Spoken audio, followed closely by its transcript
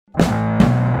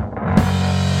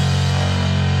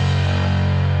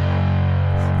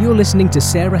You're listening to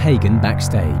Sarah Hagen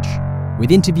Backstage,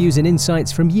 with interviews and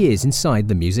insights from years inside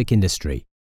the music industry.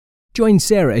 Join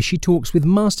Sarah as she talks with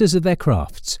masters of their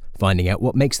crafts, finding out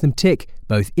what makes them tick,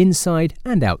 both inside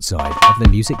and outside of the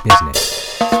music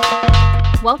business.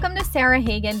 Welcome to Sarah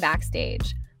Hagen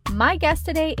Backstage. My guest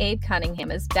today, Abe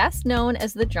Cunningham, is best known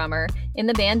as the drummer in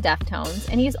the band Deftones,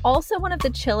 and he's also one of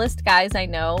the chillest guys I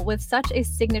know with such a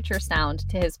signature sound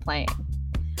to his playing.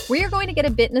 We are going to get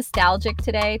a bit nostalgic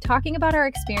today, talking about our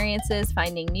experiences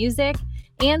finding music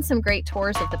and some great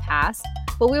tours of the past,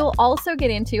 but we will also get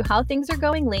into how things are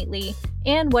going lately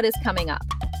and what is coming up.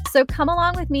 So come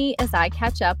along with me as I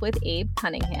catch up with Abe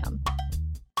Cunningham.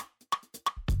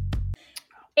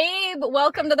 Abe,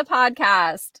 welcome to the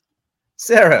podcast.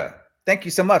 Sarah, thank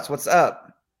you so much. What's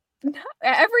up?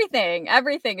 Everything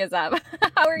is up.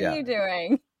 How are you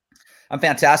doing? I'm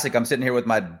fantastic. I'm sitting here with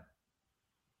my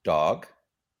dog.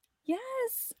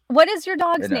 Yes. What is your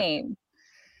dog's name?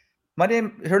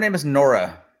 Her name is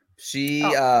Nora. She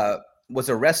was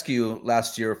a rescue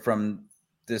last year from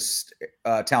this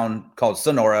town called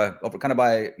Sonora, over kind of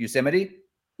by Yosemite.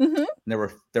 Mm-hmm.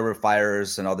 And there were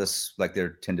fires and all this, like there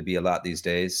tend to be a lot these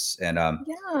days. And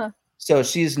so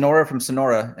she's Nora from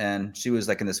Sonora, and she was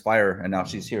like in this fire, and now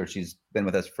she's here. She's been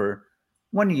with us for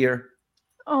 1 year.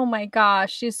 Oh my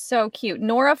gosh, she's so cute.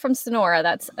 Nora from Sonora.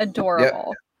 That's adorable.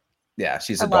 Yep. Yeah,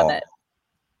 she's a doll. Love it.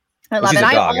 I love she's it.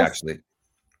 A dog, actually.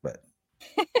 But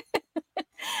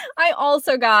I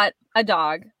also got a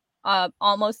dog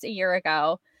almost a year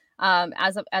ago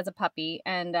as a puppy,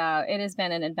 and it has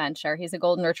been an adventure. He's a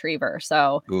golden retriever.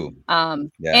 So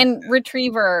and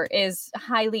retriever is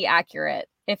highly accurate.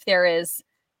 If there is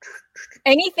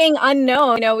anything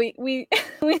unknown, we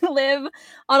live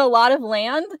on a lot of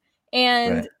land,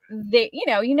 and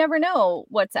you never know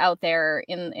what's out there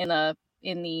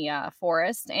in the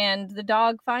forest, and the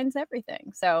dog finds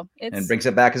everything. So and brings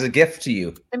it back as a gift to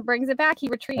you. And brings it back. He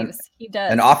retrieves. He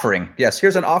does. An offering. Yes,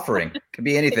 here's an offering. Could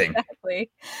be anything.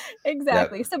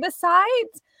 Exactly. Yep. So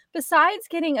besides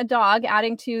getting a dog,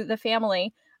 adding to the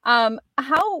family, how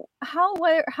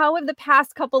have the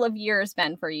past couple of years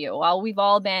been for you? While we've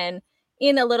all been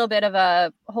in a little bit of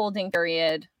a holding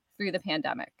period through the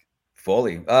pandemic.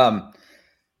 Fully.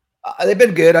 They've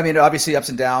been good. I mean, obviously ups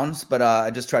and downs, but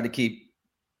I just try to keep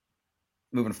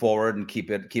moving forward and keep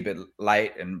it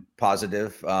light and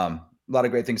positive. A lot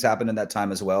of great things happened in that time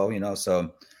as well,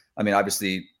 So, I mean,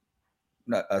 obviously,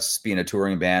 us being a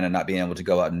touring band and not being able to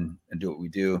go out and do what we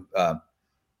do,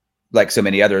 like so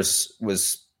many others,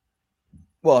 was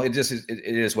it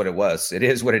is what it was. It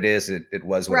is what it is. It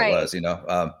was what it was,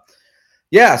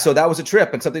 So that was a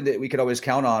trip and something that we could always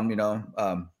count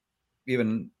on.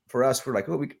 Even for us, we're like,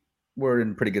 we're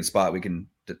in a pretty good spot. We can.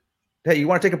 Hey, you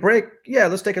want to take a break? Yeah,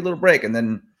 let's take a little break. And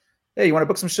then, hey, you want to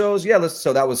book some shows? Yeah, let's.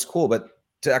 So that was cool. But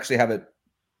to actually have it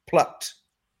plucked,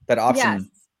 that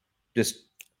option just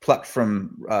plucked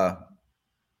from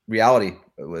reality,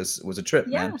 it was a trip,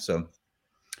 man. So.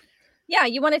 Yeah,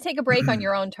 you want to take a break on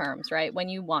your own terms, right? When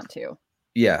you want to.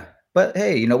 Yeah, but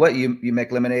hey, you know what? You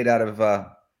make lemonade out of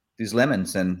these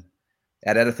lemons and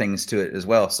add other things to it as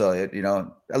well. So I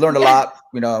learned a lot.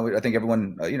 I think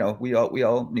everyone, we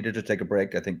all needed to take a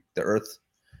break. I think the earth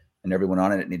and everyone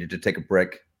on it needed to take a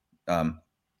break. Not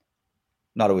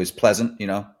always pleasant,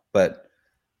 but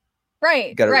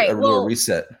got a real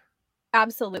reset.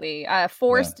 Absolutely,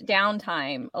 forced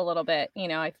downtime a little bit.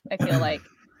 I feel like,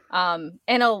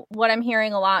 what I'm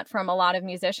hearing a lot from a lot of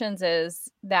musicians is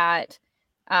that.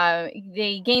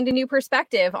 They gained a new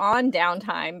perspective on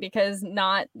downtime because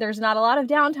there's not a lot of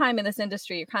downtime in this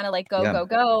industry. You're kind of like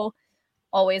go,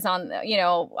 always on,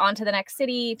 on to the next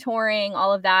city, touring,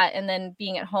 all of that, and then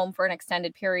being at home for an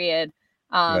extended period.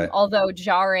 Although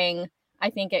jarring, I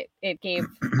think it gave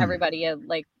everybody a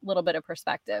little bit of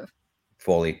perspective.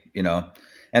 Fully,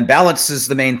 and balance is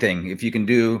the main thing. If you can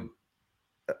do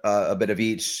a bit of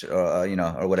each,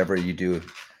 or whatever you do,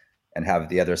 and have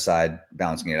the other side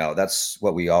balancing it out. That's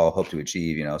what we all hope to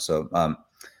achieve, So,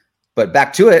 but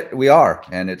back to it, we are,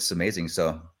 and it's amazing.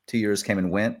 So 2 years came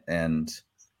and went, and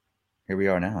here we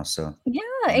are now. So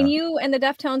and you and the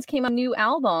Deftones came a new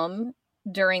album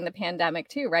during the pandemic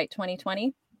too, right?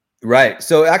 2020. Right.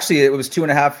 So actually, it was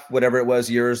 2.5, whatever it was,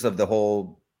 years of the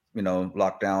whole,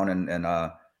 lockdown, and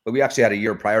but we actually had a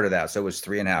year prior to that, so it was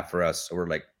 3.5 for us. So we're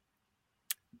like,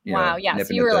 wow, yeah.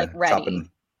 So you were like ready.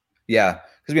 Chopping. Yeah.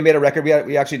 Because we made a record,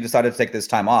 we actually decided to take this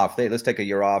time off. Hey, let's take a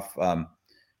year off.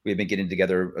 We've been getting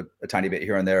together a tiny bit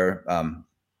here and there,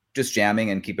 just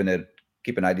jamming and keeping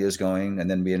ideas going. And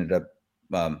then we ended up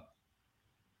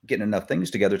getting enough things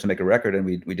together to make a record, and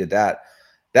we did that.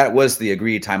 That was the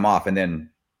agreed time off. And then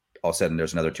all of a sudden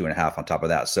there's another 2.5 on top of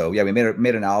that. So yeah, we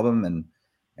made an album, and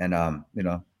you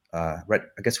know, right,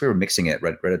 I guess we were mixing it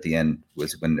right at the end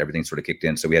was when everything sort of kicked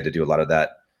in. So we had to do a lot of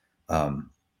that,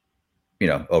 you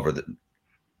know, over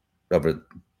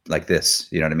like this,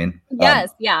 you know what I mean? Yes.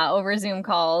 Yeah. Over Zoom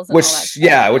calls. And which, all that stuff.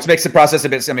 yeah, which makes the process a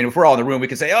bit, I mean, if we're all in the room, we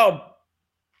can say, oh,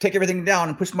 take everything down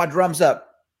and push my drums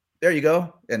up. There you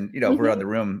go. And, you know, if we're in the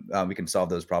room, we can solve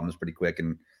those problems pretty quick.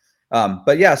 And,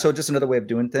 but yeah, so just another way of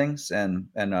doing things. And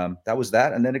that was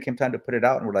that. And then it came time to put it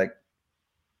out, and we're like,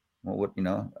 well, what, you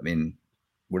know, I mean,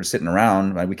 we're just sitting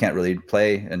around, right? We can't really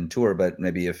play and tour, but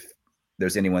maybe if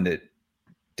there's anyone that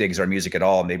digs our music at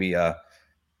all, maybe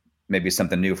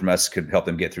something new from us could help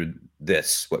them get through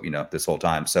this, you know, this whole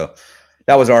time. So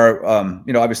that was our,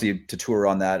 you know, obviously to tour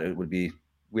on that, it would be,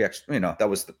 we actually, you know, that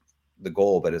was the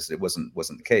goal, but it wasn't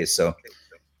the case. So,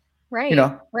 right. You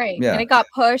know, right. Yeah. And it got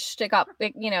pushed.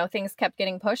 You know, things kept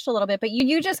getting pushed a little bit, but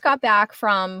you just got back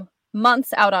from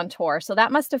months out on tour. So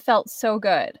that must've felt so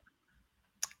good.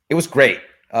 It was great.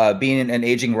 Being an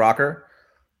aging rocker,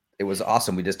 it was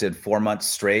awesome. We just did 4 months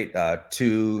straight,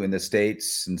 2 in the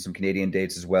States and some Canadian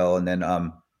dates as well. And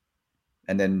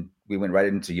then we went right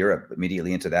into Europe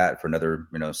immediately into that for another,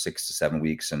 you know, 6 to 7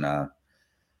 weeks. And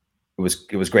it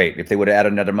was great. If they would have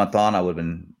added another month on, I would have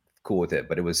been cool with it,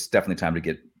 but it was definitely time to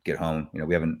get home. You know,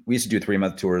 we used to do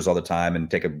 3-month tours all the time and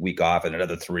take a week off and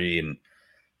another 3.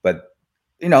 But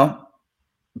you know,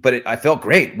 I felt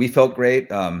great. We felt great.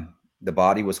 The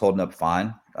body was holding up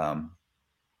fine.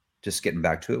 Just getting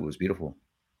back to it was beautiful.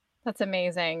 That's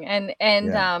amazing.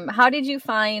 And how did you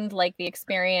find like the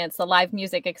experience, the live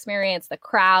music experience, the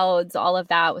crowds, all of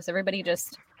that? Was everybody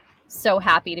just so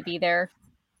happy to be there?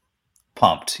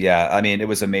 Pumped. Yeah. I mean, it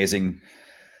was amazing.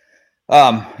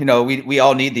 You know, we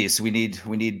all need these. We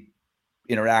need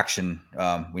interaction.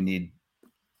 We need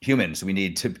humans. We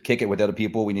need to kick it with other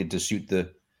people. We need to shoot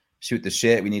the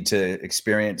shit. We need to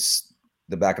experience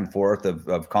the back and forth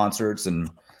of concerts and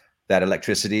that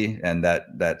electricity and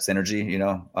that synergy, you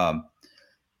know.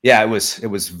 Yeah, it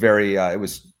was very it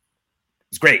was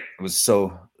great. It was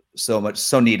so much,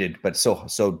 so needed, but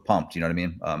so pumped, you know what I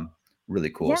mean? Really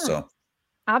cool. Yeah, so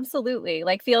absolutely.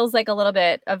 Like feels like a little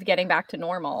bit of getting back to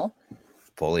normal.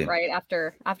 Fully. Right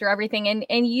after everything.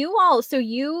 And you all, so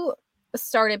you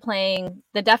started playing,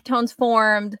 the Deftones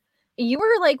formed, you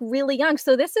were like really young.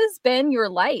 So this has been your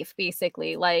life,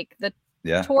 basically, like the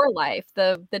tour life,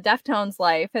 the Deftones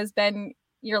life has been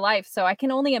your life. So I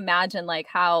can only imagine like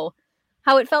how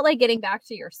it felt like getting back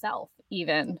to yourself,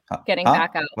 even getting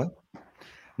back out. What?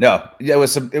 No, yeah, it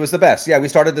was the best. Yeah, we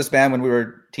started this band when we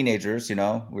were teenagers, you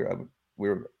know. We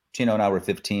were Chino and I were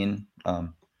 15,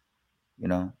 you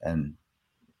know, and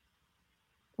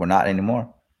we're not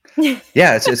anymore.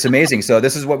 Yeah, it's amazing. So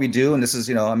this is what we do, and this is,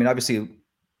 you know, I mean, obviously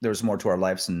there's more to our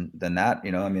lives than that,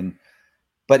 you know. I mean,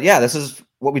 but yeah, this is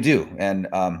what we do, and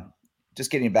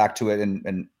just getting back to it,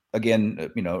 and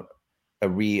again, you know, a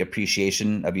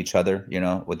reappreciation of each other, you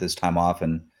know, with this time off,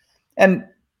 and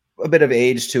a bit of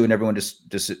age too, and everyone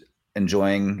just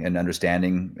enjoying and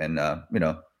understanding, and you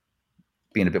know,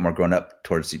 being a bit more grown up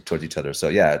towards each other. So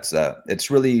yeah,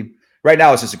 it's really, right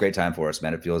now it's just a great time for us,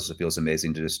 man. It feels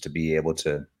amazing to be able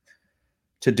to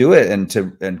do it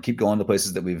and keep going to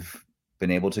places that we've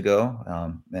been able to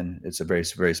go. And it's a very,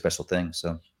 very special thing.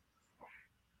 So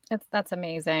that's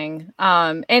amazing.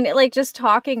 And like just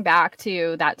talking back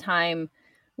to that time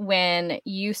when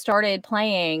you started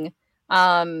playing,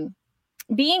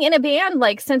 being in a band,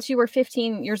 like since you were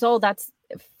 15 years old, that's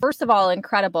first of all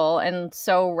incredible and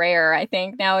so rare, I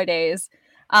think, nowadays.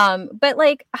 But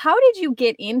like, how did you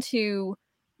get into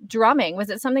drumming? Was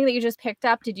it something that you just picked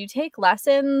up? Did you take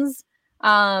lessons?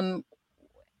 What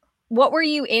were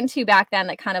you into back then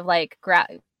that kind of like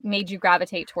made you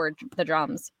gravitate toward the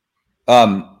drums?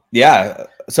 Yeah.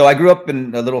 So I grew up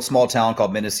in a little small town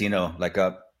called Mendocino, like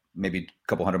maybe a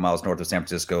couple hundred miles north of San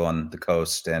Francisco on the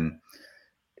coast. And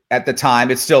at the time,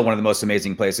 it's still one of the most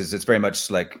amazing places. It's very much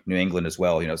like New England as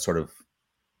well. You know, sort of,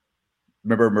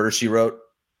 remember Murder, She Wrote?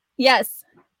 Yes.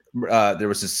 There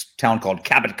was this town called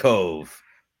Cabot Cove,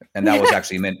 and that was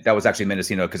actually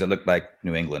Mendocino because it looked like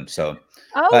New England. So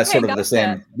that's sort of the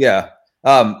same. Yeah.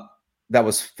 That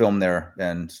was filmed there.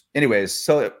 And anyways,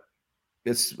 so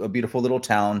it's a beautiful little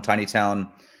town, tiny town.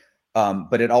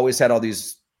 But it always had all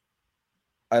these,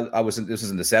 this was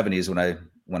in the 70s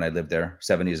when I lived there,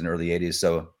 70s and early 80s.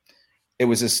 So it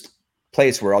was this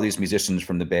place where all these musicians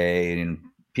from the Bay and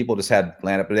people just had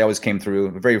land up, but they always came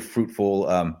through. A very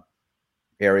fruitful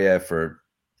area for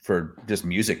just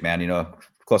music, man, you know,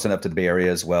 close enough to the Bay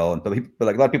Area as well. But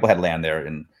like a lot of people had land there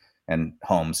and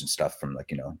homes and stuff from,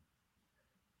 like, you know,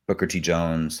 Booker T.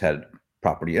 Jones had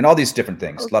property and all these different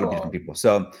things. Oh, a lot of cool. different people.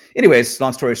 So anyways,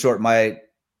 long story short, my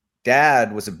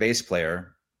dad was a bass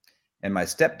player and my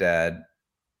stepdad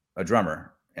a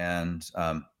drummer. And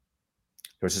there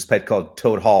was this place called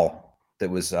Toad Hall that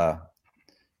was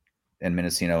in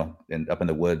Mendocino and up in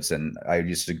the woods. And they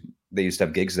used to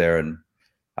have gigs there. And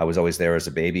I was always there as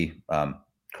a baby,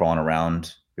 crawling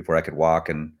around before I could walk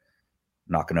and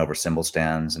knocking over cymbal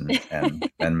stands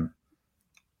and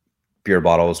beer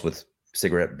bottles with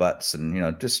cigarette butts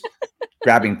and, just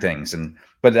grabbing things.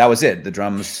 But that was it. The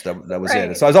drums, that was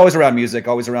Right. it. So I was always around music,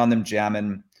 always around them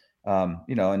jamming,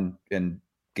 and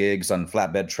gigs on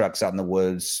flatbed trucks out in the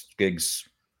woods, gigs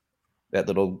at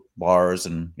little bars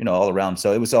and, all around.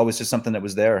 So it was always just something that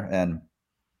was there. And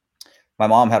my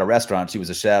mom had a restaurant. She was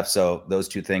a chef. So those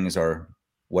two things are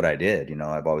what I did.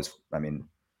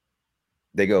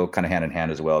 They go kind of hand in hand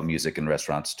as well, music and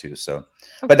restaurants too. So,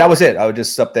 but that was it. I was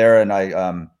just up there and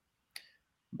I,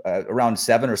 around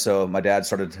 7 or so, my dad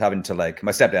started having to my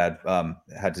stepdad,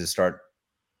 had to start,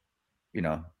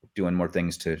 doing more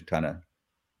things to kind of,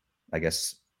 I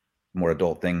guess, more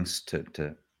adult things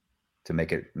to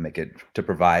make it to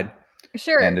provide.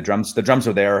 Sure. And the drums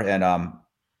were there. And,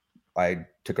 I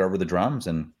took over the drums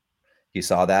and he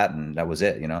saw that and that was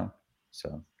it,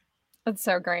 so. That's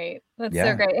so great. That's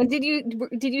so great. And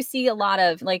did you see a lot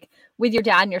of with your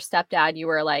dad and your stepdad, you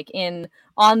were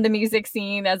on the music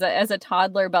scene as a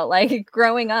toddler, but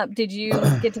growing up, did you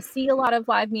get to see a lot of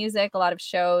live music, a lot of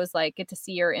shows, get to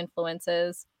see your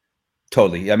influences?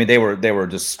 Totally. They were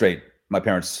just straight. My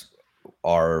parents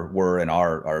were and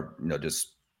are just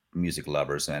music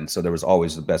lovers. And so there was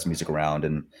always the best music around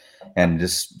and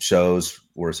just shows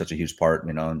were such a huge part,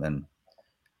 and I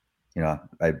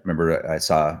remember I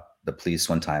saw the Police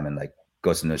one time and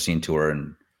Ghost in the Machine tour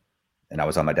and I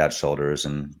was on my dad's shoulders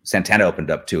and Santana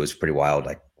opened up too. It was pretty wild.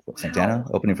 Santana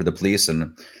opening for the Police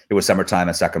and it was summertime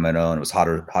in Sacramento and it was hot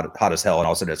as hell. And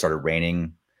all of a sudden it started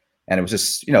raining and it was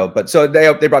just, but so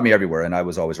they brought me everywhere and I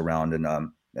was always around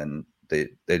and they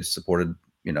supported,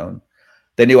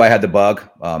 they knew I had the bug.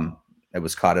 It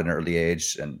was caught at an early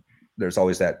age and there's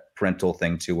always that parental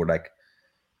thing too, where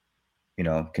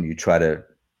can you try to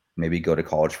maybe go to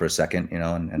college for a second,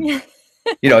 and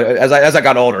as I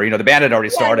got older, the band had already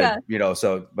started,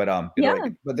 so, but,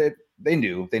 but they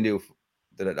knew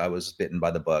that I was bitten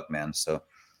by the bug, man. So,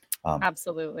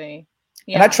 absolutely.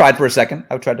 Yeah. And I tried for a second.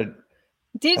 I tried to.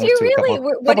 Did you really?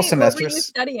 What were you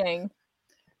studying?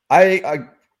 My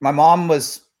mom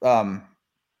was, I'll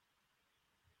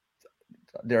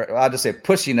just say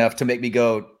pushy enough to make me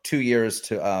go 2 years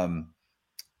to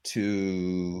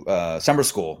summer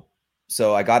school.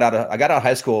 So I got out of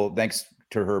high school thanks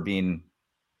to her being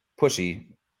pushy,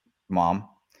 mom.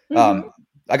 Mm-hmm.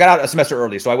 I got out a semester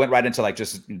early, so I went right into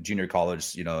just junior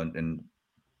college, in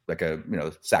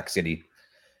Sac City.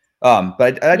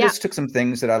 But I just took some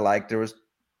things that I liked. There was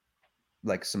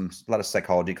a lot of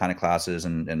psychology kind of classes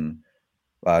and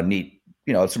neat,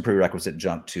 some prerequisite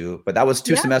junk too. But that was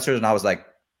 2 semesters, and I was like,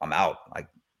 I'm out.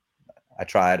 I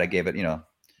tried, I gave it, and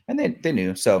they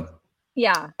knew. So.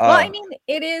 Yeah. Well,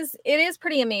 it is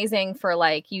pretty amazing for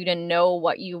you to know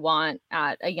what you want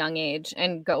at a young age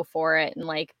and go for it and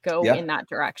go in that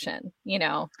direction,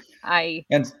 and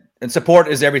support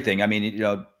is everything.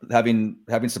 Having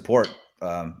support,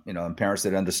 and parents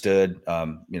that understood,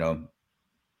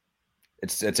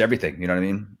 it's everything, you know what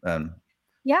I mean?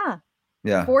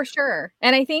 Yeah, for sure.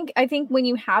 And I think when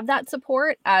you have that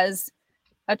support as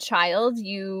a child,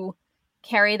 you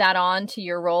carry that on to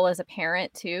your role as a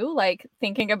parent too,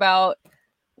 thinking about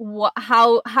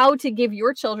how to give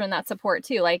your children that support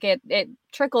too. It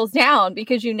trickles down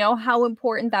because how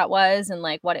important that was and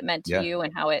what it meant to you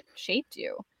and how it shaped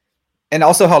you, and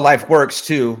also how life works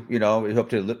too. We hope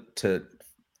to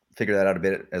figure that out a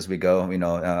bit as we go.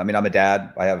 I'm a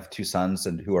dad. I have 2 sons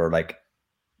and who are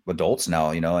adults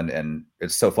now, and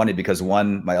it's so funny because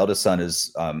my eldest son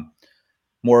is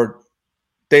more.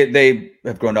 They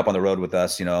have grown up on the road with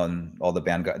us, and all the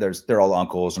band guys, they're all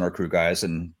uncles and our crew guys.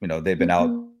 And, they've been out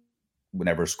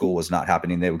whenever school was not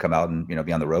happening. They would come out and,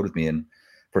 be on the road with me and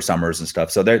for summers and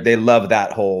stuff. So they love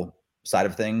that whole side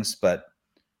of things. But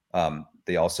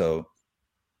they also,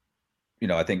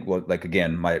 I think,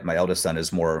 again, my eldest son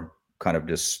is more kind of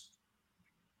just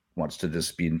wants to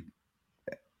just be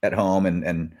at home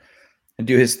and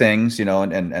do his things, not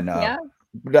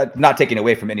taking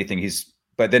away from anything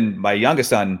but then my youngest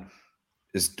son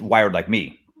is wired like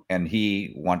me and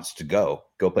he wants to go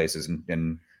places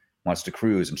and wants to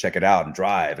cruise and check it out and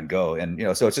drive and go. And,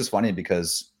 so it's just funny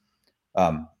because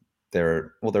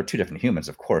they're 2 different humans,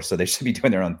 of course, so they should be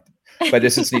doing their own, but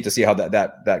it's just neat to see how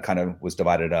that kind of was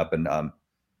divided up and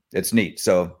it's neat.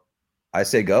 So I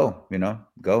say go,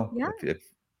 go. Yeah. If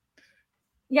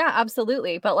Yeah,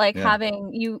 absolutely. But like Yeah.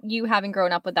 having you having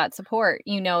grown up with that support,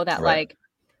 that Right. like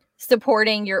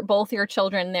supporting both your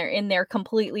children in their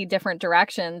completely different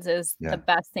directions is Yeah. the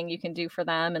best thing you can do for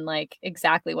them and like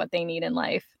exactly what they need in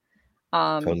life.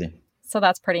 Totally. So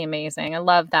that's pretty amazing. I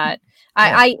love that.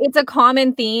 Yeah. It's a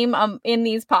common theme in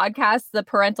these podcasts. The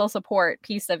parental support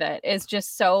piece of it is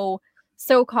just so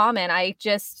common. I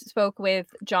just spoke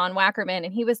with John Wackerman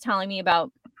and he was telling me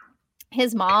about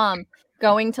his mom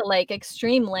going to like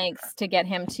extreme lengths to get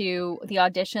him to the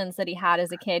auditions that he had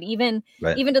as a kid, even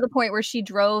Right. to the point where she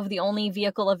drove the only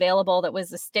vehicle available that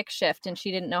was a stick shift and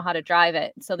she didn't know how to drive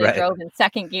it. So they Right. drove in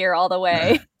second gear all the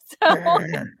way. So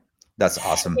That's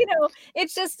awesome.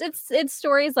 it's just it's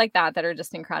stories like that are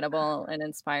just incredible and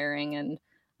inspiring. And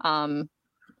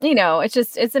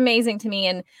it's amazing to me.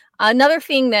 And another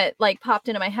thing that like popped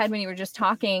into my head when you were just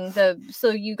talking, so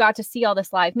you got to see all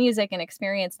this live music and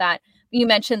experience that. You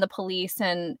mentioned the Police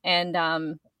and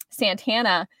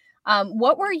Santana.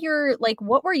 What were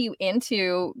you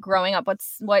into growing up?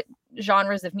 What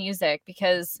genres of music?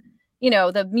 Because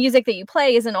the music that you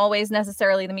play isn't always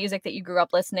necessarily the music that you grew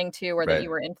up listening to or that you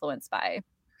were influenced by.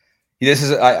 This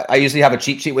is I usually have a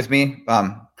cheat sheet with me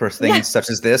for things such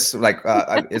as this. Like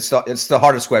it's the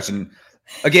hardest question.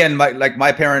 Again,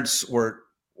 my parents were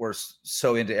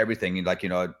so into everything. Like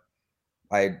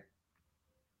I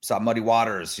saw Muddy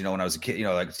Waters. When I was a kid.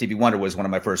 Like Stevie Wonder was one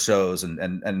of my first shows,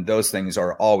 and those things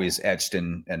are always etched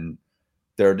and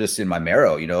they're just in my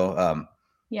marrow.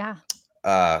 Yeah.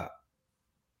 I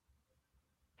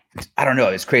don't know.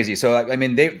 It's crazy. So, I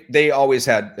mean, they always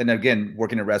had, and again,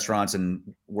 working in restaurants and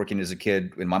working as a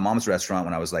kid in my mom's restaurant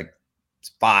when I was like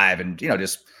 5 and,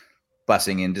 just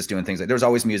bussing and just doing things like there was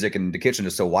always music and the kitchen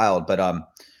is so wild, but,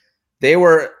 they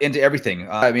were into everything.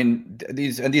 I mean,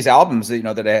 these albums,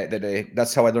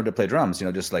 that's how I learned to play drums,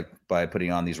 just like by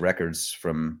putting on these records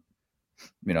from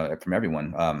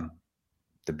everyone.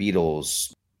 The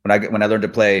Beatles, when I learned to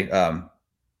play,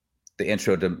 the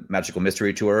intro to Magical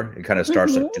Mystery Tour, it kind of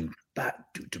starts and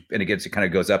it kind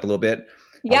of goes up a little bit.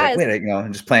 Yeah. Like, wait,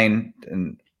 and just playing,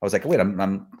 and I was like, wait,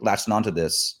 I'm latching onto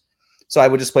this. So I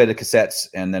would just play the cassettes,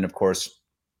 and then of course,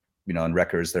 and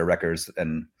records, they're records,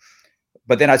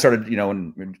 but then I started,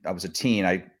 when I was a teen,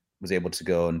 I was able to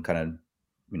go and kind of,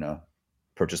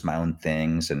 purchase my own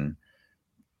things and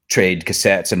trade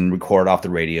cassettes and record off the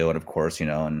radio, and of course,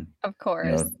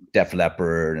 Def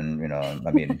Leppard and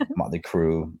I mean Motley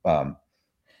Crue,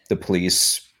 the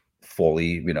Police,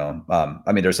 Foley,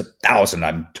 I mean there's 1,000.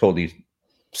 I'm totally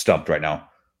stumped right now.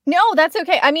 No, that's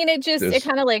okay. I mean it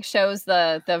kind of like shows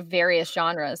the various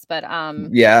genres, but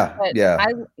yeah.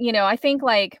 I think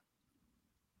like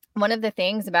one of the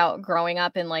things about growing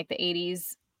up in like the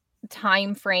 80s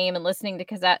time frame and listening to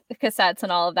cassettes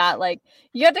and all of that, like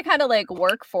you had to kind of like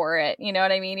work for it, you know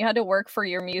what I mean? You had to work for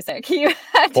your music. You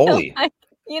had Totally. to, like,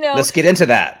 let's get into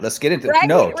that.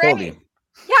 Totally.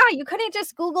 Yeah, you couldn't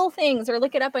just Google things or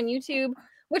look it up on YouTube,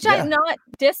 which I'm not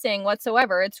dissing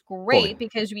whatsoever. It's great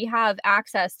because we have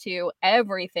access to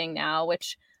everything now,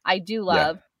 which I do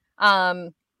love.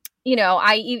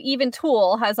 Even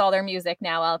Tool has all their music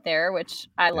now out there, which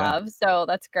I love. So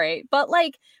that's great. But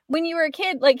like when you were a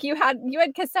kid, like you had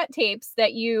cassette tapes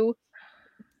that you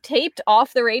taped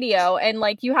off the radio, and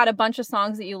like you had a bunch of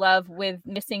songs that you love with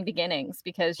missing beginnings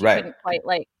because you couldn't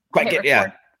quite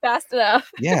get fast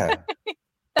enough. Yeah.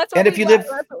 That's what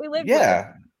we lived with.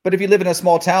 But if you live in a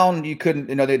small town, you couldn't,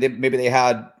 maybe they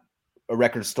had a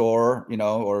record store,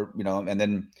 and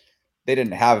then they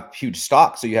didn't have huge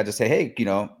stock. So you had to say, hey,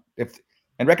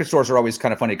 and record stores are always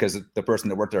kind of funny because the person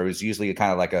that worked there was usually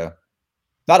kind of like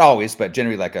not always, but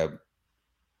generally like a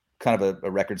kind of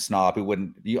a record snob who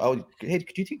wouldn't, hey,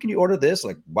 can you order this?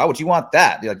 Like, why would you want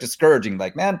that? You're like discouraging,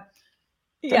 like, man,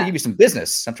 I'm trying to give you some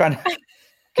business. I'm trying to,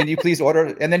 can you please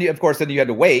order? And then you had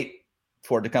to wait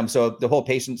for it to come. So the whole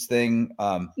patience thing,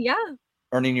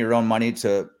 earning your own money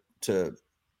to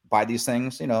buy these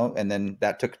things, and then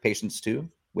that took patience too,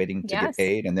 waiting to get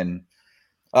paid. And then,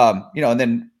 and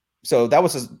then, so that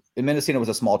was Mendocino was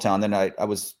a small town. Then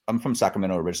I'm from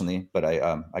Sacramento originally, but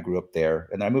I grew up there,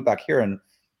 and then I moved back here, and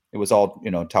it was all,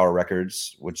 Tower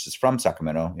Records, which is from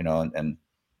Sacramento, and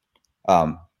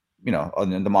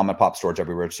the mom and pop stores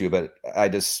everywhere too. But I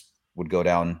just would go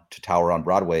down to Tower on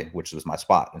Broadway, which was my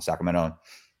spot in Sacramento.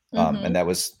 And that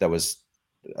was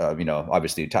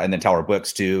obviously, and then Tower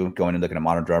Books too, going and looking at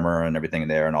Modern Drummer and everything in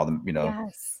there, and all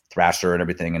the, Thrasher and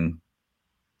everything. And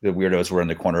the weirdos were in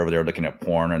the corner over there looking at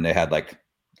porn, and they had like,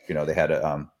 they had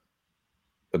a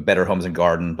Better Homes and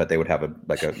Garden, but they would have I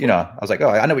was like, oh,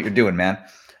 I know what you're doing, man.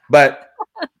 But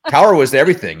Tower was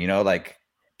everything, like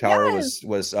Tower Yes.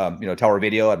 was Tower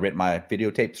Video. I'd rent my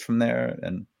videotapes from there,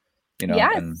 and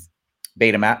Yes. and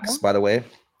Betamax, Yeah. by the way.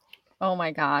 Oh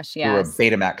my gosh, We were a yes.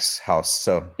 Betamax house,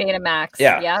 so Betamax.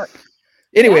 yeah. Yep.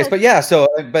 Anyways, Yes.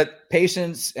 but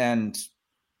patience and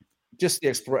just the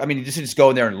explore. I mean, you just go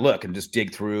in there and look and just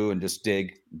dig through and just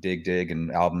dig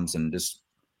and albums and just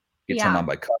get turned on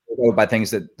by covers, or by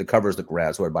things that the covers look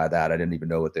rad. So I'd buy that. I didn't even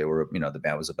know what they were, the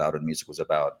band was about or the music was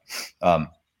about.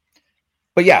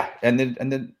 But yeah, and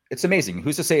then it's amazing.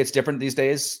 Who's to say it's different these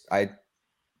days? I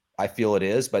feel it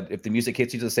is, but if the music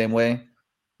hits you the same way,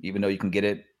 even though you can get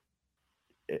it,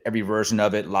 every version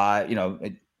of it live,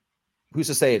 who's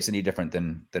to say it's any different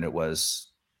than it was?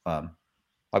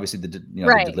 Obviously the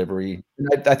delivery.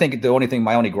 I think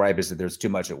my only gripe is that there's too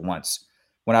much at once.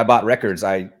 When I bought records,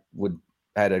 I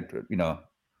had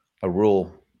a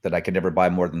rule that I could never buy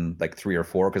more than like 3 or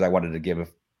 4, because I wanted to give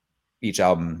each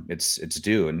album its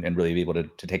due and really be able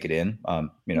to take it in, and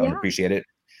appreciate it.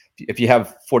 If you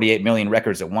have 48 million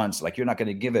records at once, like, you're not going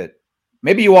to give it.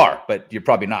 Maybe you are, but you're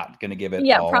probably not going to give it.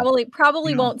 Yeah, all,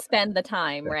 probably won't spend the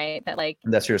time, right? That like,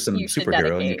 unless you're some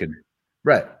superhero and you could,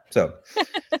 right? So,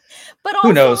 but also,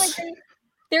 who knows? Like,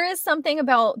 there is something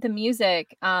about the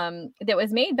music that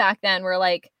was made back then where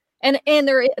like, and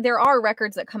there are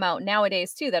records that come out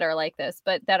nowadays too that are like this,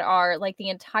 but that are like the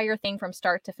entire thing from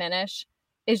start to finish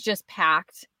is just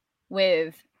packed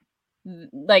with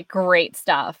like great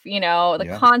stuff,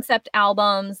 the concept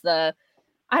albums,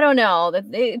 I don't know,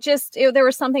 that there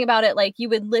was something about it. Like, you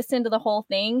would listen to the whole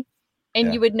thing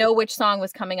and you would know which song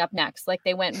was coming up next. Like,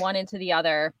 they went one into the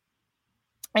other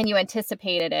and you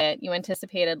anticipated it. You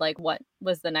anticipated like what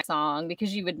was the next song,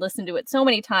 because you would listen to it so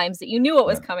many times that you knew what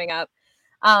was coming up.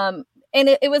 And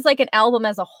it was like an album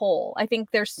as a whole. I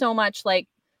think there's so much like,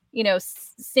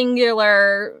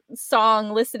 singular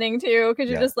song listening to, because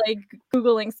you're just like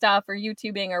Googling stuff or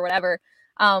YouTubing or whatever.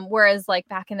 Whereas like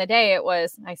back in the day,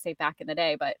 I say back in the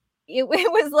day, but it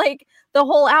was like the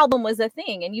whole album was a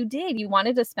thing, and you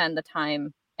wanted to spend the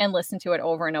time and listen to it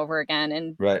over and over again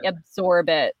and absorb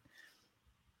it.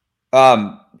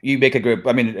 You make a group,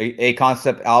 a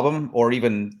concept album, or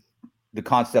even the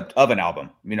concept of an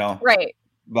album, right?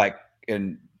 Like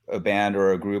in a band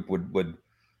or a group would,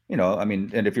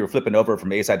 and if you were flipping over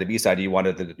from A side to B side, you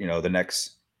wanted the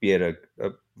next, be it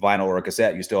a vinyl or a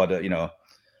cassette, you still had to,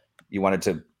 you wanted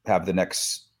to have the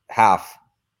next half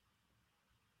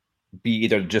be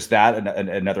either just that and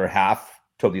another half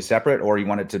totally separate, or you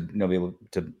wanted to, be able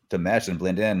to mesh and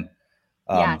blend in.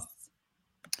 Yes.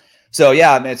 So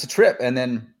yeah, it's a trip. And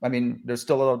then, there's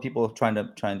still a lot of people trying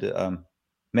to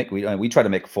make, we try to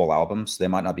make full albums. They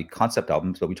might not be concept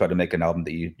albums, but we try to make an album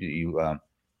that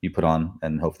you put on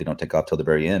and hopefully don't take off till the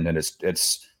very end. And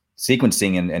it's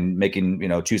sequencing and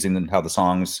making, choosing how the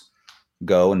songs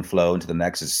go and flow into the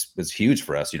next is huge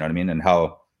for us. You know what I mean? And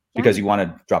because you want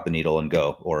to drop the needle and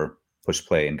go, or push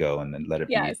play and go, and then let it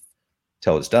be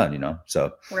till it's done,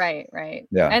 so. Right.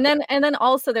 Yeah. And then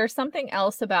also there's something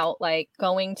else about like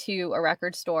going to a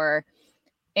record store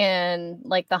and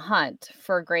like the hunt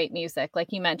for great music.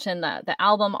 Like you mentioned, the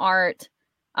album art,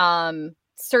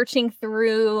 searching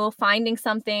through, finding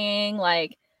something,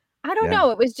 like, I don't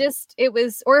know. It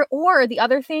was, or the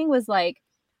other thing was like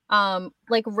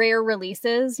rare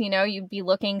releases, you'd be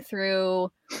looking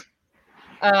through,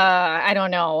 I don't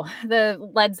know, the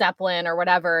Led Zeppelin or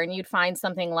whatever, and you'd find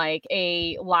something like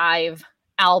a live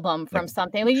album from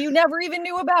something that you never even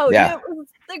knew about. Yeah. It was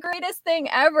the greatest thing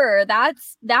ever.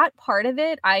 That part of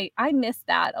it, I miss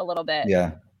that a little bit.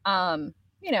 Yeah.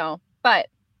 But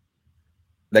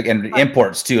like, and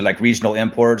imports too, like regional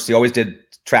imports. They always did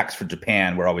tracks for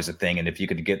Japan were always a thing. And if you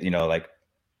could get,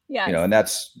 and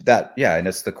that's that. Yeah. And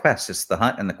it's the quest, it's the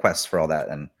hunt and the quest for all that.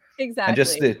 And exactly. And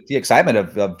just the excitement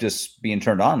of just being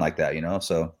turned on like that,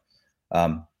 so,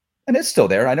 and it's still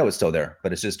there. I know it's still there,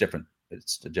 but it's just different.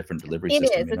 It's a different delivery system.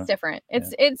 It is. It's different.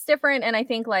 It's different. And I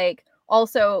think like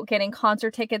also getting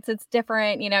concert tickets, it's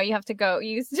different. You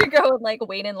used to go and like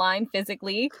wait in line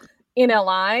physically in a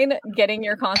line getting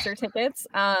your concert tickets.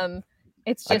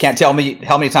 It's just, I can't tell me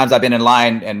how many times I've been in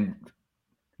line and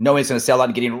knowing it's going to sell out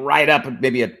and getting right up,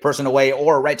 maybe a person away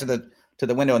or right to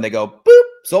the window, and they go, boop,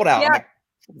 sold out. Yeah. Like,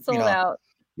 sold out.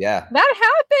 Yeah.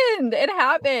 That happened. It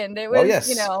happened. It was,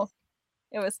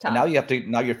 it was tough.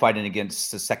 And now you're fighting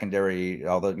against the secondary,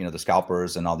 all the, the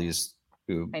scalpers and all these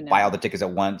who buy all the tickets at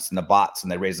once, and the bots,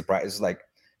 and they raise the price. It's like,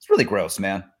 it's really gross,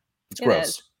 man. It's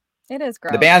gross. It is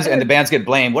gross. The bands get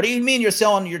blamed. What do you mean you're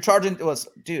charging?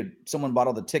 Dude, someone bought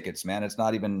all the tickets, man. It's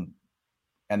not even,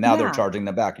 and now they're charging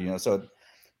them back, so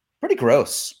pretty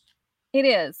gross. It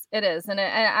is. And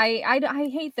I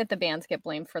hate that the bands get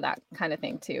blamed for that kind of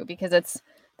thing too, because it's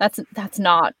that's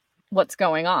not what's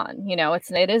going on.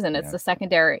 It isn't. It's the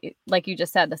secondary, like you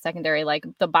just said, the secondary, like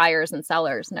the buyers and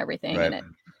sellers and everything. Right. And it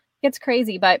gets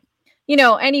crazy. But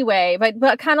anyway,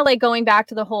 but kind of like going back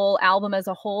to the whole album as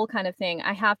a whole kind of thing,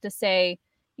 I have to say,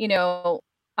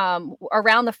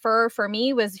 Around the Fur for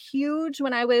me was huge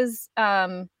when I was,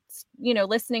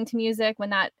 listening to music when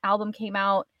that album came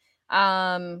out.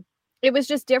 It was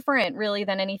just different really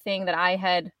than anything that I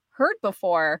had heard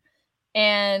before.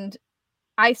 And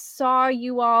I saw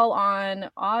you all on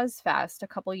Ozfest a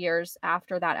couple years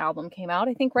after that album came out.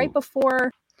 I think right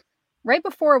before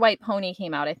White Pony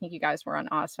came out. I think you guys were on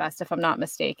Ozfest, if I'm not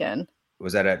mistaken.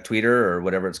 Was that at Tweeter or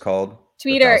whatever it's called?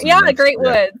 Tweeter, yeah, Great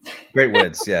Woods. Great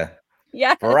Woods, yeah.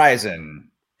 Yeah. Verizon.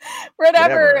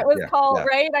 Whatever it was called,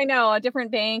 right? I know, a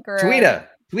different bank or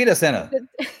Tweeta Center.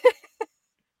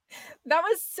 That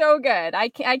was so good. I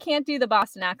can't do the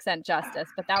Boston accent justice,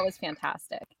 but that was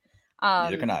fantastic.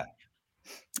 Neither can I.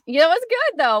 Yeah, it was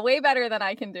good though. Way better than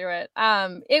I can do it.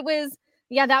 It was,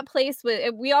 that place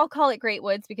we all call it Great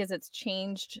Woods because it's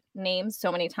changed names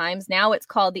so many times. Now it's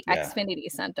called the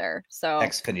Xfinity Center. So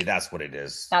Xfinity, that's what it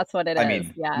is. That's what it is. I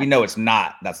mean, we know it's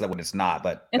not. That's not what it's not,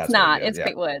 but it's not. It's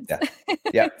Great Woods.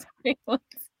 Yeah. It's Great Woods.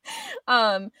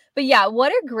 But yeah,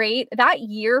 what a great that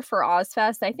year for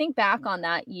Ozfest. I think back on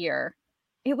that year,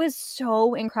 it was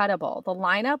so incredible. The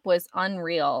lineup was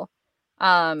unreal.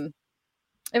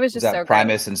 It was just so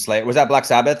Primus and Slayer. Was that Black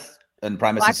Sabbath and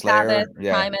Primus and Slayer? Sabbath,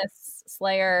 Primus,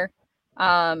 Slayer.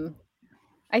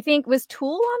 I think was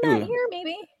Tool on that year,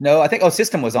 maybe? No, I think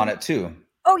System was on it too.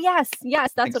 Oh yes,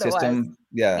 that's what System, it was.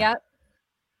 Yeah. Yep.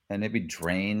 And maybe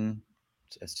Drain.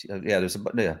 Yeah, I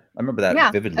remember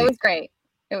that vividly. It was great.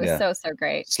 It was so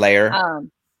great. Slayer.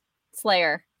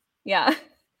 Slayer. Yeah.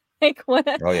 Like what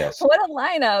a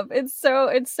lineup. It's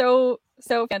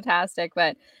so fantastic.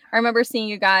 But I remember seeing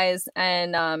you guys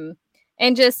and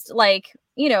just like,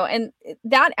 and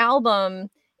that album,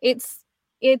 it's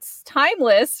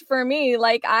timeless for me.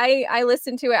 Like I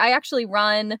listen to it. I actually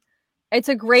it's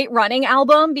a great running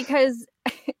album because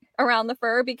Around the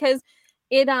Fur, because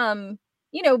it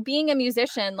being a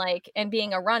musician, like, and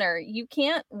being a runner, you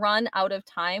can't run out of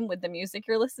time with the music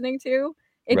you're listening to.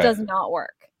 It does not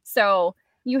work. So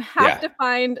you have to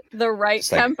find the right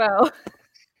tempo.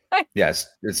 Yes,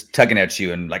 it's tugging at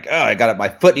you and like, oh, I got it. My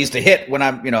foot needs to hit when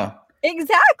I'm,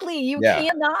 Exactly. You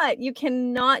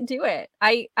cannot do it.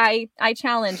 I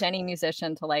challenge any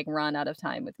musician to like run out of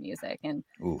time with music. And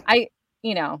I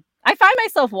find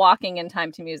myself walking in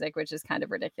time to music, which is kind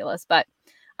of ridiculous, but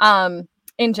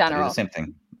in general, the same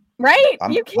thing, right?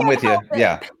 I'm with you.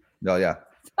 Yeah. No, yeah.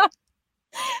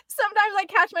 Sometimes I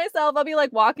catch myself, I'll be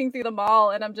like walking through the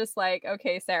mall and I'm just like,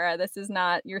 okay, Sarah, this is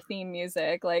not your theme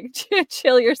music. Like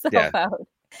chill yourself out.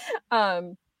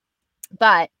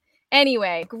 But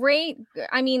anyway, great.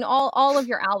 I mean, all of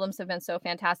your albums have been so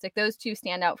fantastic. Those two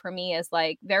stand out for me as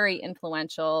like very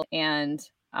influential and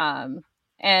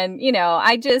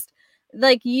I just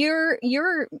like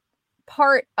you're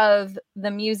part of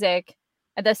the music.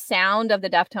 The sound of the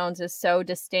Deftones is so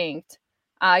distinct.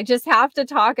 I just have to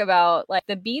talk about like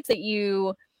the beats that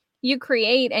you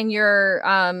create and your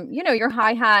your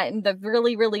hi-hat and the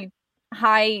really, really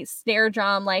high snare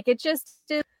drum. Like it's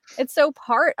so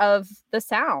part of the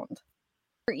sound.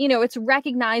 It's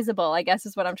recognizable, I guess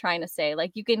is what I'm trying to say.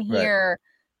 Like you can hear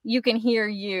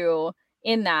you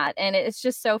in that, and it's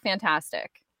just so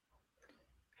fantastic.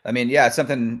 I mean, yeah, it's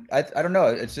something I don't know.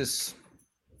 It's just,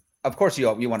 of course you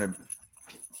want to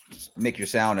make your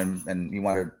sound and you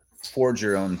want to forge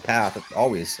your own path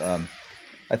always.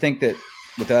 I think that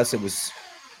with us it was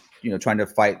trying to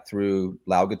fight through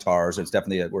loud guitars. It's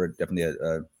definitely we're definitely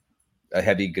a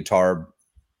heavy guitar.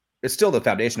 It's still the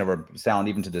foundation of our sound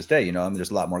even to this day. I mean,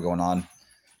 there's a lot more going on,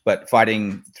 but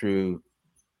fighting through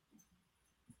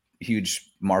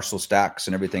huge Marshall stacks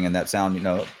and everything and that sound,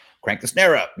 crank the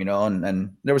snare up,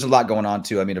 and there was a lot going on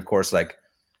too. I mean, of course, like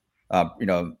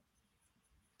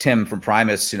Tim from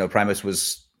Primus, Primus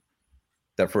was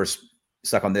that first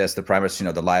Stuck on This, the Primus,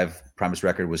 the live Primus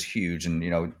record was huge. And,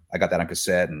 I got that on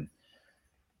cassette and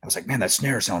I was like, man, that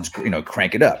snare sounds,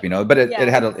 crank it up, but it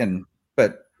had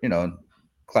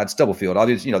Clyde Stubblefield, all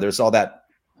these, there's all that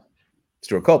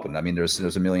Stuart Copeland. I mean, there's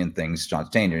a million things, John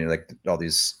Stainer, like all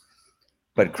these,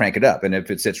 but crank it up. And if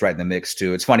it sits right in the mix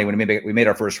too, it's funny when we made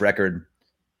our first record,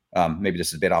 maybe this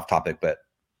is a bit off topic, but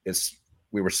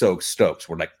we were so stoked.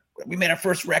 We're like, we made our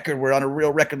first record. We're on a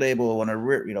real record label and a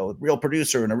real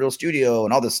producer and a real studio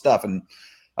and all this stuff. And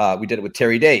we did it with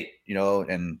Terry Date,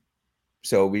 and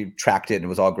so we tracked it and it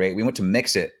was all great. We went to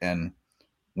mix it and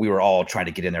we were all trying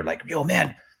to get in there like, yo,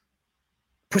 man,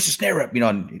 push the snare up,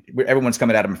 and everyone's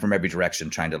coming at him from every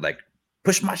direction, trying to like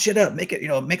push my shit up, make it,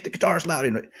 make the guitars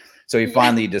loud. So he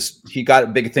finally he got a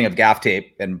big thing of gaff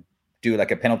tape and do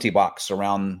like a penalty box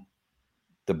around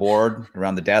the board,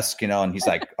 around the desk, and he's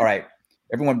like, all right,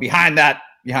 everyone behind that.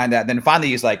 Then finally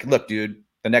he's like, look, dude,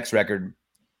 the next record,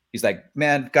 he's like,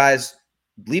 man, guys,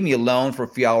 leave me alone for a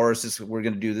few hours. We're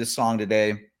going to do this song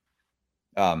today.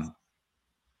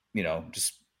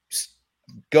 Just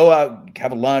go out,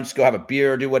 have a lunch, go have a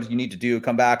beer, do what you need to do,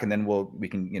 come back, and then we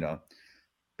can,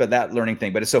 but that learning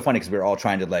thing. But it's so funny because we were all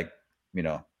trying to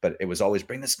but it was always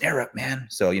bring the snare up, man.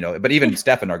 So, but even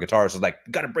Stefan, our guitarist, was like,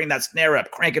 you got to bring that snare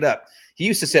up, crank it up. He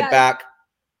used to sit back.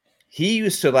 He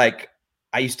used to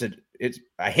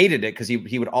I hated it because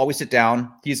he would always sit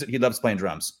down. He loves playing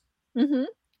drums. Mm-hmm.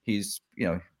 He's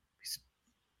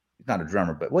not a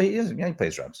drummer, but he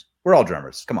plays drums. We're all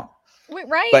drummers. Come on. Wait,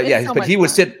 right. But yeah, but he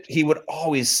would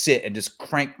always sit and just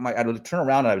crank I would turn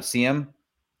around and I would see him.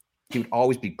 He would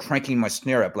always be cranking my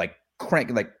snare up, but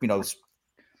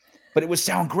it would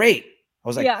sound great. I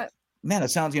was like, man, it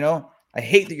sounds, I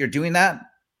hate that you're doing that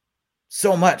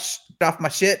so much. Get off my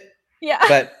shit. Yeah.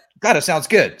 But God, it sounds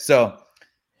good. So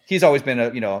he's always been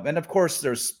and of course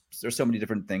there's so many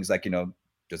different things like,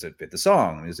 does it fit the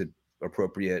song? Is it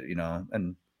appropriate?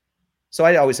 And so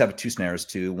I always have two snares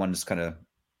too. One's kind of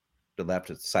the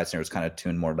left side snare is kind of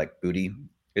tuned more like booty.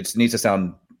 It needs to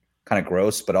sound kind of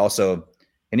gross, but also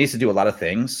it needs to do a lot of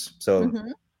things. So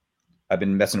I've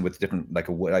been messing with different, I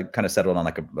kind of settled on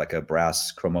like a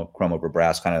brass chrome over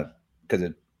brass kind of, because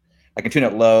I can tune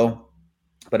it low,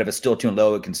 but if it's still tuned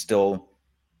low, it's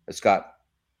got,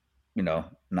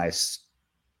 nice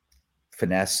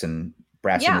finesse and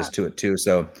brassiness to it too.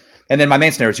 So, and then my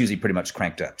main snare is usually pretty much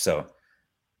cranked up. So,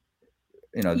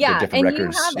 the different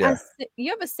records.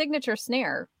 You have a signature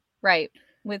snare, right?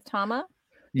 With Tama?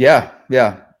 Yeah.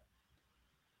 Yeah.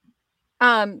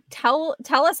 Tell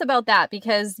us about that,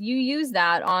 because you use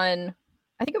that on,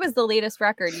 I think it was the latest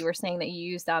record. You were saying that you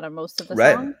used that on most of the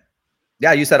songs.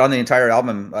 Yeah, I use that on the entire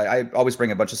album. I always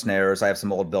bring a bunch of snares. I have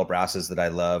some old Bill brasses that I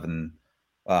love, and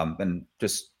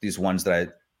just these ones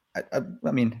that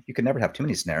I mean, you can never have too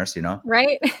many snares,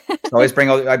 Right. So I bring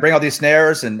all these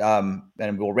snares, and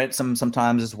we'll rent some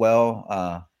sometimes as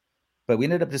well. But we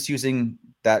ended up just using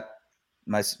that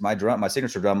my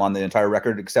signature drum on the entire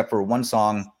record, except for one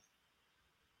song,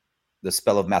 The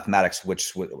Spell of Mathematics,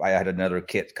 which I had another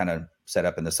kit kind of set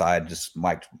up in the side, just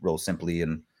mic'd real simply,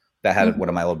 and that had one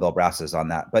of my old bell brasses on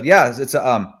that. But yeah, it's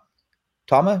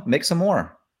Tama, make some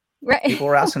more. Right. People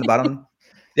were asking about them.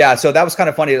 Yeah, so that was kind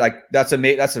of funny. Like that's an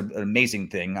amazing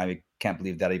thing. I can't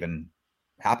believe that even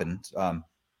happened.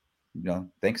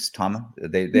 Thanks, Tama.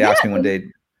 They asked me one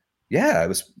day. Yeah, it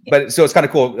was. But so it's kind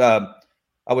of cool.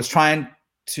 I was trying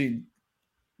to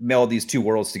meld these two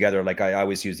worlds together. Like I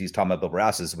always use these Tama Bill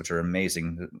brasses, which are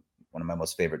amazing. One of my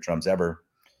most favorite drums ever.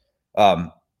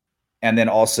 And then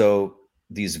also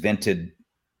these vented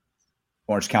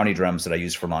Orange County drums that I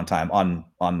used for a long time on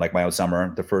like my own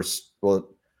summer.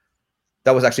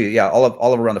 That was actually, all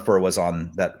of Around the Fur was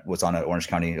on an Orange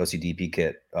County OCDP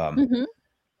kit.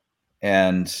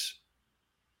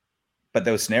 But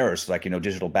those snares, like,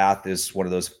 Digital Bath is one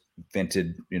of those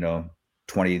vented,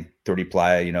 20, 30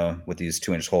 ply, with these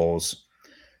 2-inch holes.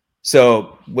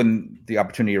 So when the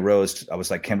opportunity arose, I was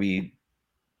like, can we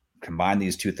combine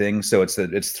these two things? So it's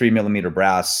 3mm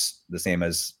brass, the same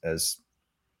as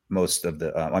most of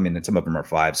the, some of them are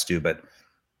 5s too, but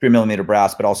 3mm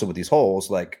brass, but also with these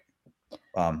holes, like,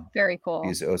 very cool.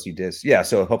 These OC discs. Yeah.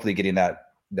 So hopefully getting that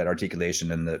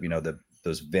articulation and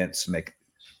those vents make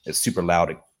it super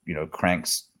loud,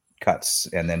 cranks, cuts.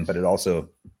 And then, but it also,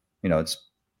 it's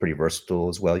pretty versatile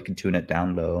as well. You can tune it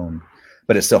down low,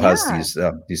 but it still has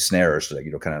these snares, like,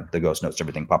 kind of the ghost notes,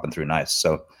 everything popping through nice.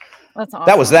 So that's awesome.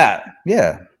 That was that.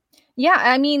 Yeah. Yeah,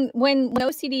 I mean, when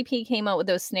OCDP came out with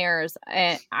those snares,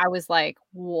 I was like,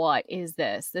 "What is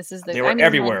this? This is the." They were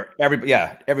everywhere.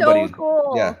 Everybody. So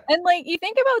cool. Yeah, and like you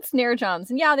think about snare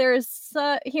drums, and there's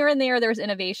here and there's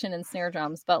innovation in snare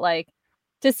drums, but like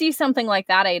to see something like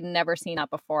that, I had never seen that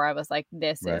before. I was like,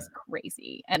 "This is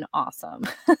crazy and awesome."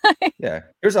 Yeah,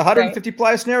 here's a 150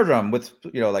 ply snare drum with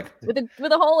with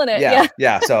a hole in it.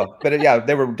 Yeah. So, but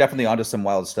they were definitely onto some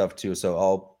wild stuff too.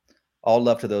 So all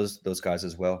love to those guys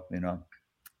as well,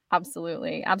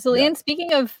 Absolutely. Yeah. And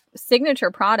speaking of signature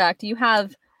product, you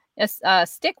have a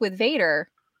stick with Vader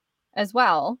as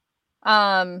well.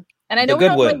 And I know the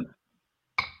good wood.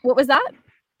 What was that?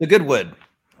 The good wood.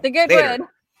 The good Vader. wood.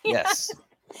 Yes.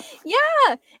 Yeah.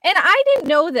 And I didn't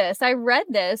know this. I read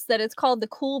this, that it's called the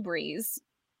Cool Breeze,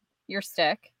 your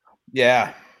stick.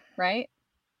 Yeah. Right.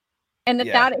 And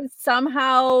that is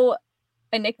somehow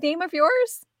a nickname of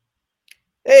yours?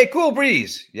 Hey, Cool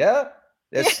Breeze. Yeah.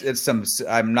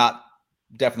 I'm not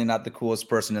definitely not the coolest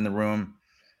person in the room,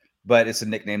 but it's a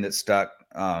nickname that stuck.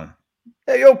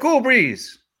 Hey, yo, Cool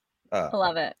Breeze. I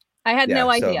love it. I had no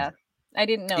idea. I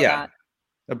didn't know that.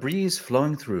 A breeze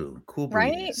flowing through, cool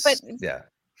breeze. Right?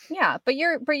 But but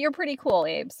you're pretty cool,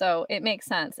 Abe. So it makes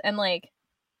sense. And like,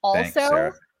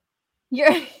 also,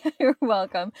 thanks, you're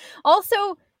welcome.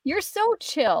 Also, you're so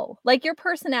chill. Like, your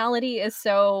personality is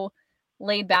so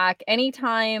laid back.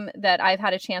 Anytime that I've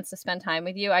had a chance to spend time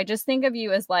with you, I just think of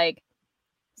you as like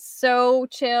so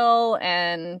chill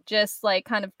and just like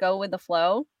kind of go with the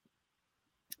flow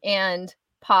and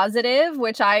positive,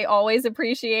 which I always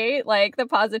appreciate, like the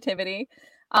positivity.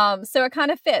 So it kind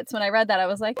of fits. When I read that, I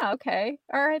was like, oh, okay,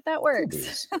 all right, that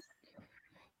works.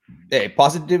 Hey,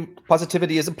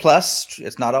 positivity is a plus.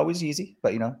 It's not always easy,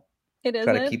 but it is.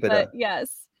 Try to keep it up.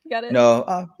 Yes, got it.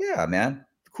 No, yeah, man,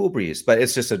 Cool Breeze. But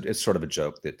it's just it's sort of a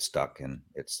joke that stuck, and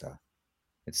it's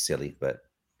silly, but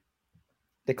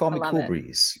they call me Cool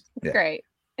Breeze. It's great.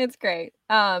 It's great.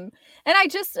 And I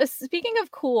just speaking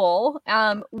of cool,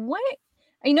 what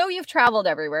I know you've traveled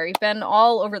everywhere. You've been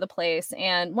all over the place,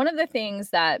 and one of the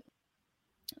things that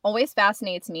always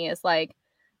fascinates me is like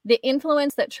the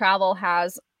influence that travel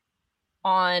has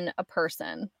on a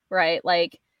person, right?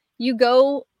 Like, you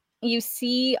go, you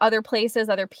see other places,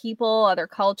 other people, other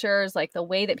cultures, like the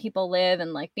way that people live,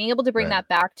 and like being able to bring that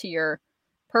back to your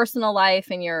personal life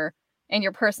and your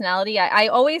personality. I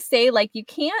always say, like, you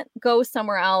can't go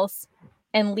somewhere else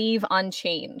and leave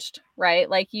unchanged, right?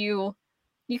 Like, you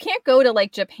can't go to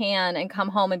like Japan and come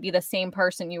home and be the same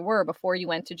person you were before you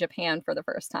went to Japan for the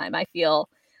first time, I feel.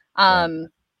 And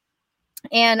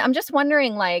I'm just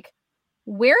wondering, like,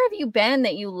 where have you been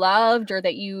that you loved, or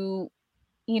that you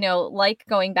like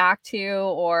going back to,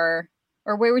 or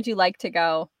where would you like to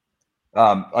go?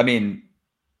 I mean,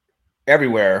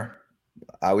 everywhere.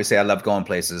 I always say I love going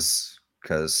places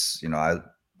because, I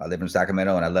live in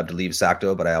Sacramento and I love to leave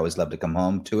Sacto, but I always love to come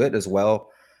home to it as well.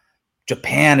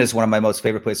 Japan is one of my most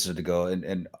favorite places to go.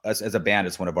 And as a band,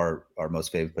 it's one of our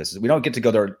most favorite places. We don't get to go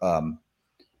there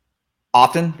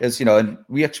often, and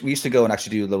we used to go and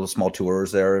actually do little small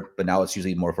tours there, but now it's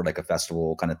usually more for like a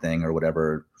festival kind of thing or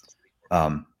whatever.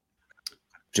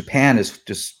 Japan is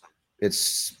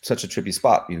it's such a trippy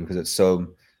spot, because it's so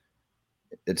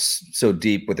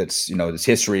deep with its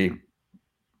history,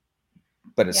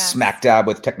 but it's smack dab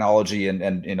with technology, and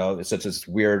it's such this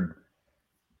weird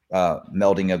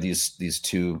melding of these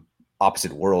two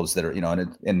opposite worlds that are,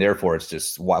 and therefore it's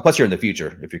just wild. Plus, you're in the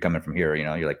future if you're coming from here.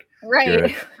 You're like you're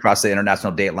across the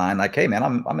international date line. Like, hey man,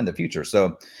 I'm in the future.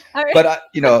 So, but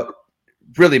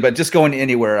really, but just going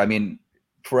anywhere. I mean,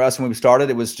 for us when we started,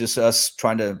 it was just us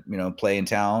trying to play in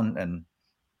town, and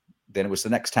then it was the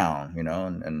next town,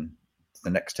 and the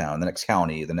next town, the next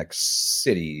county, the next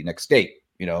city, next state,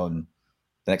 and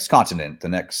the next continent, the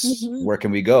next where can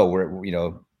we go? Where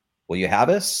will you have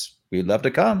us? We'd love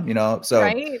to come. So.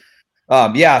 Right.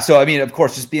 So I mean, of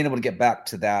course, just being able to get back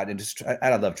to that, and just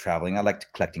I love traveling. I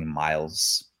like collecting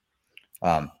miles.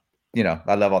 I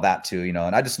love all that too. And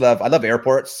I love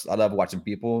airports. I love watching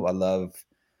people. I love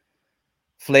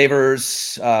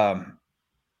flavors. I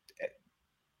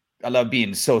love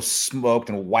being so smoked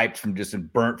and wiped from just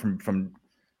and burnt from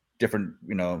different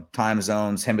time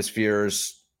zones,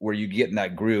 hemispheres, where you get in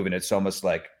that groove, and it's almost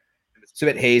like it's a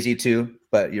bit hazy too,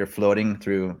 but you're floating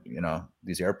through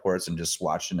these airports and just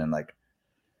watching and like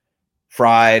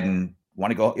fried and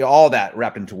want to go, all that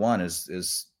wrapped into one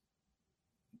is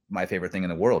my favorite thing in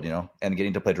the world, and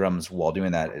getting to play drums while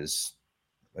doing that is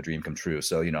a dream come true.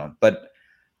 So, but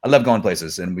I love going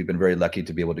places, and we've been very lucky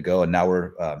to be able to go. And now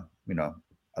we're,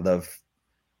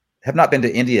 have not been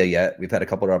to India yet. We've had a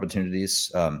couple of opportunities.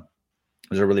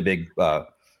 There's a really big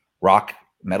rock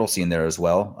metal scene there as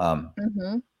well.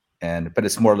 But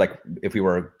it's more like if we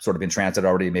were sort of in transit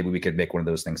already, maybe we could make one of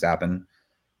those things happen.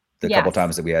 The couple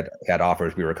times that we had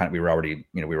offers, we were already,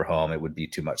 we were home. It would be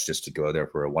too much just to go there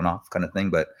for a one-off kind of thing,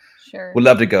 but we'd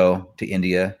love to go to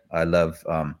India. I love,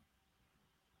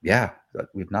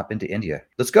 we've not been to India.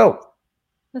 Let's go.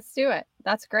 Let's do it.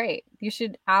 That's great. You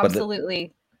should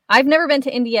absolutely. I've never been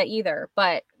to India either,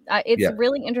 but it's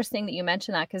really interesting that you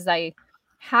mentioned that, because I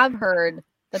have heard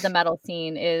that the metal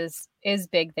scene is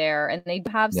big there, and they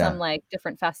have some like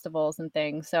different festivals and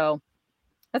things. So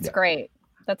that's great.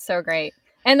 That's so great.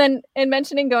 And then in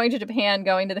mentioning going to Japan,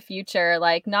 going to the future,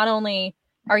 like, not only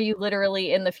are you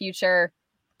literally in the future,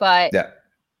 but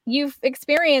you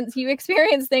experience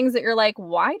things that you're like,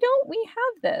 why don't we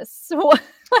have this?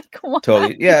 Like, why?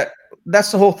 Totally. Yeah.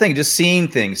 That's the whole thing. Just seeing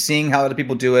things, seeing how other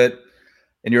people do it.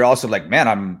 And you're also like, man,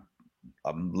 I'm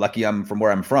lucky I'm from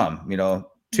where I'm from,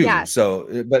 too. Yes.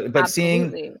 So, but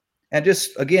seeing And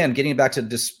just, again, getting back to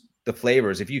just the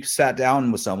flavors, if you sat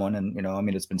down with someone and, you know, I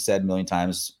mean, it's been said a million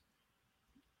times,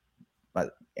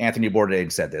 but Anthony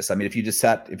Bourdain said this. I mean, if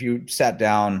you sat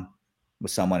down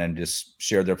with someone and just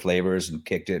shared their flavors and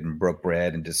kicked it and broke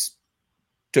bread and just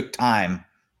took time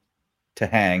to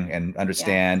hang and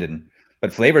understand,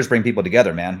 but flavors bring people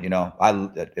together, man. You know,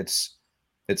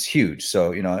 it's huge.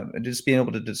 So, you know, just being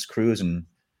able to just cruise and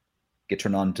get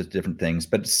turned on to different things,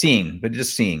 but just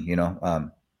seeing, you know.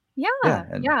 And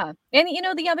you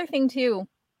know, the other thing too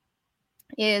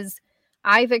is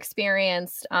I've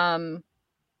experienced a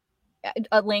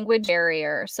language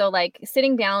barrier. So like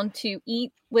sitting down to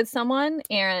eat with someone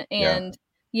and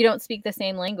you don't speak the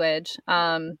same language.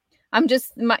 I'm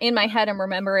just in my head, I'm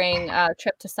remembering a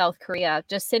trip to South Korea,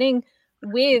 just sitting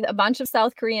with a bunch of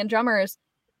South Korean drummers.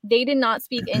 They did not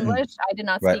speak English. I did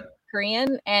not speak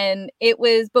Korean. And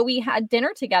but we had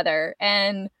dinner together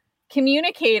and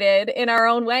communicated in our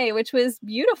own way, which was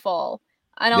beautiful.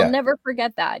 And I'll never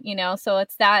forget that, you know? So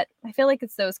it's that, I feel like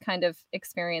it's those kind of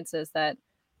experiences that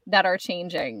are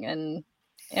changing and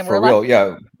for real.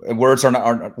 Yeah. Words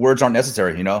aren't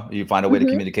necessary. You know, you find a way to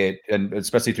communicate, and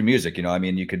especially through music, you know, I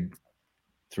mean, you could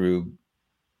through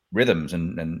rhythms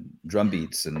and drum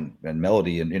beats and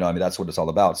melody. And, you know, I mean, that's what it's all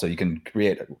about. So you can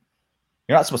create,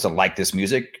 you're not supposed to like this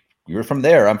music. You're from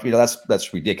there. You know,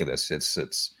 that's ridiculous.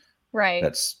 It's right.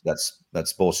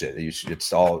 That's bullshit.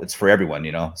 It's for everyone,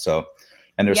 you know? So,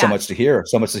 and there's so much to hear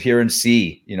and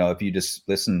see, you know, if you just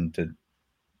listen to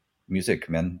music,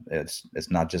 man, it's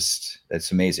not just,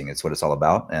 it's amazing. It's what it's all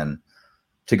about. And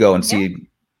to go and see,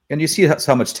 and you see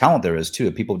how much talent there is too.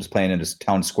 People just playing in this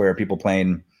town square, people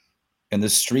playing in the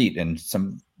street in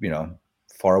some, you know,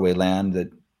 faraway land that,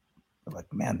 like,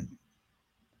 man,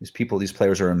 these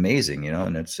players are amazing, you know,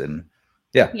 and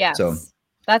so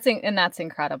that's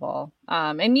incredible.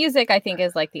 And music, I think,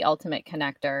 is like the ultimate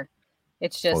connector.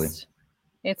 It's just,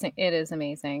 it is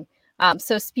amazing.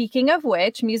 So speaking of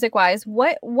which, music wise,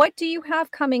 what do you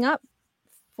have coming up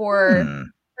for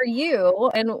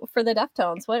you and for the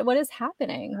Deftones? What is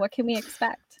happening? What can we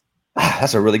expect?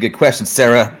 That's a really good question,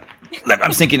 Sarah.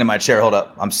 I'm sinking in my chair. Hold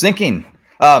up. I'm sinking.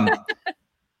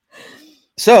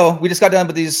 So we just got done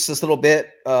with this little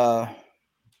bit,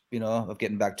 you know, of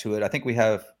getting back to it. I think we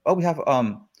have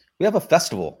a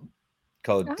festival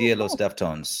called Dia Los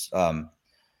Deftones.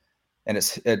 And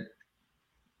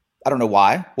I don't know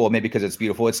why. Well, maybe because it's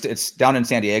beautiful. It's down in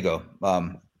San Diego.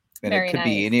 And it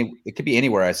could be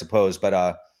anywhere, I suppose.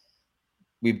 But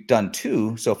we've done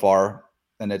 2 so far,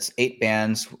 and it's 8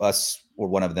 bands. Us were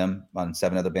one of them, on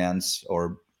 7 other bands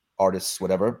or artists,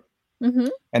 whatever.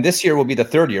 And this year will be the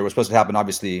 3rd year. It was supposed to happen,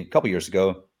 obviously, a couple years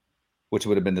ago, which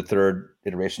would have been the 3rd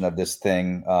iteration of this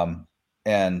thing.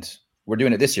 And we're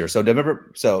doing it this year. So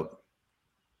November. So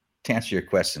to answer your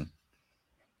question,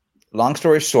 long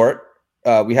story short,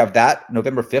 we have that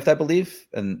November 5th, I believe,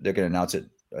 and they're going to announce it,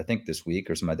 I think, this week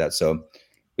or something like that. So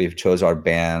we've chose our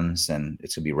bands, and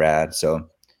it's going to be rad. So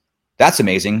that's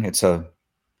amazing. It's our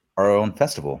own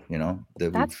festival, you know.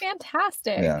 That's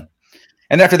fantastic. Yeah.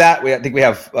 And after that, I think we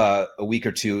have a week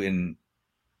or 2 in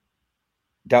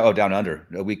down under,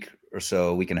 a week or so,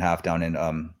 a week and a half down in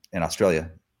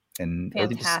Australia in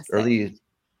early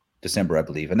December, I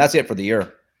believe. And that's it for the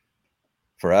year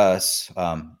for us.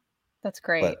 That's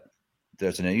great. But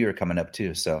there's a new year coming up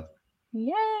too. So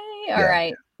yay. All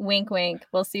right. Wink, wink.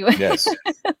 We'll see what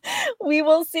we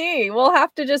will see. We'll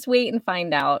have to just wait and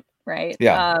find out. Right.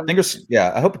 Yeah.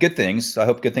 I hope good things. I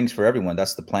hope good things for everyone.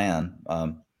 That's the plan.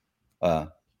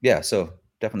 So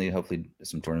definitely, hopefully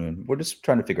some tournament. We're just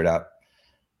trying to figure it out.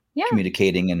 Yeah.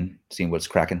 Communicating and seeing what's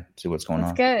cracking, see what's going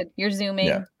on. That's good. You're Zoom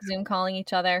calling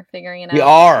each other, figuring it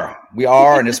out. We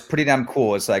are. And it's pretty damn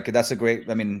cool. It's like, that's a great,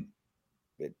 I mean,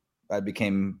 I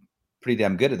became pretty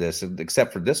damn good at this,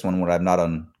 except for this one where I'm not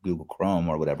on Google Chrome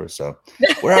or whatever. So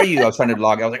where are you? I was trying to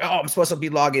log. I was like, I'm supposed to be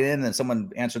logging in. And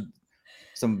someone answered,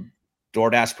 some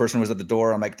DoorDash person was at the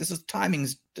door. I'm like, this is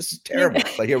terrible.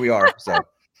 But here we are. So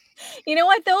you know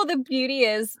what though? The beauty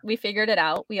is we figured it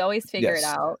out. We always figure it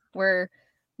out.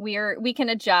 We can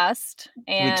adjust,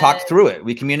 and we talked through it.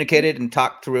 We communicated and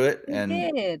talked through it.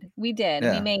 We did.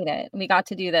 We made it. We got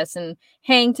to do this and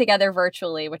hang together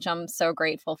virtually, which I'm so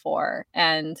grateful for.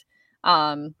 And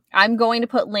I'm going to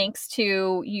put links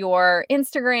to your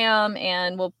Instagram,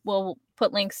 and we'll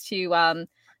put links to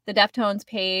the Deftones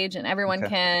page, and everyone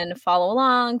can follow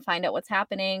along, find out what's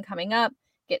happening coming up,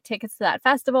 get tickets to that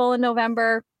festival in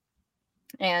November,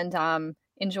 and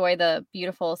enjoy the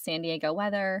beautiful San Diego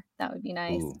weather. That would be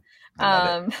nice. Ooh,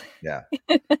 yeah.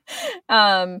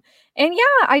 And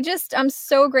I'm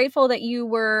so grateful that you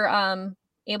were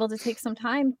able to take some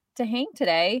time to hang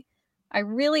today. I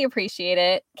really appreciate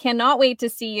it. Cannot wait to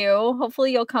see you.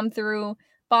 Hopefully you'll come through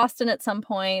Boston at some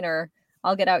point, or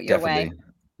I'll get out your way.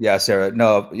 Yeah, Sarah.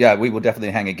 No, yeah, we will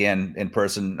definitely hang again in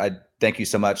person. I thank you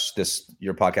so much.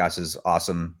 Your podcast is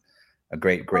awesome. A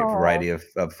great variety of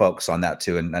folks on that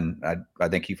too. And I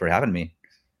thank you for having me.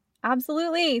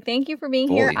 Absolutely. Thank you for being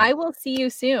here. I will see you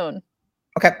soon.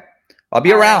 Okay. I'll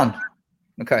be around.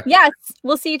 Okay. Yes.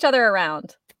 We'll see each other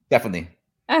around. Definitely.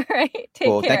 All right. Take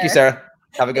care. Thank you, Sarah.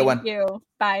 Have a good one. Thank you.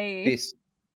 Bye. Peace.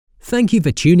 Thank you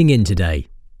for tuning in today.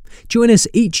 Join us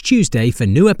each Tuesday for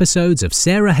new episodes of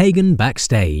Sarah Hagen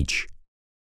Backstage.